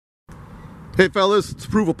Hey fellas, it's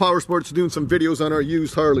Approval Power Sports doing some videos on our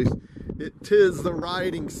used Harleys. It is the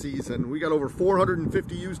riding season. We got over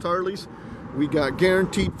 450 used Harleys. We got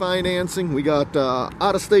guaranteed financing. We got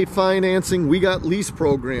out-of-state financing. We got lease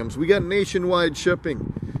programs. We got nationwide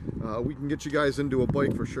shipping. We can get you guys into a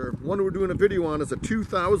bike for sure. One we're doing a video on is a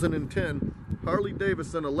 2010 Harley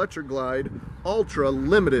Davidson Electra Glide Ultra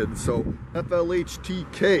Limited, so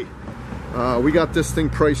FLHTK. We got this thing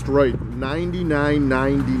priced right,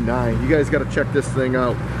 $99.99. You guys got to check this thing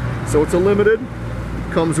out. So it's a limited,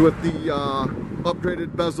 comes with the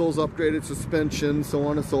upgraded bezels, upgraded suspension, so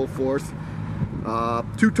on and so forth.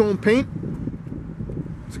 Two-tone paint.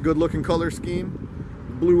 It's a good looking color scheme.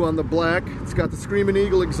 Blue on the black. It's got the Screaming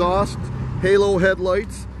Eagle exhaust, halo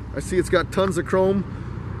headlights. I see it's got tons of chrome.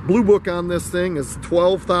 Blue book on this thing is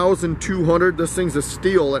 $12,200. This thing's a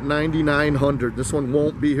steal at $9,900. This one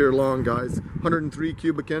won't be here long, guys. 103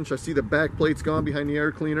 cubic inch. I see the back plate's gone behind the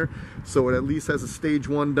air cleaner, so it at least has a stage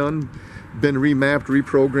 1 done, been remapped,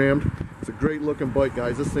 reprogrammed. It's a great looking bike,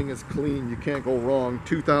 guys. This thing is clean. You can't go wrong.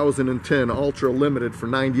 2010 Ultra Limited for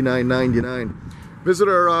 $99.99. Visit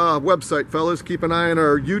our website, fellas. Keep an eye on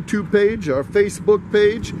our YouTube page, our Facebook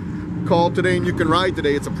page. Call today and you can ride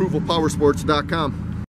today. It's ApprovalPowersports.com.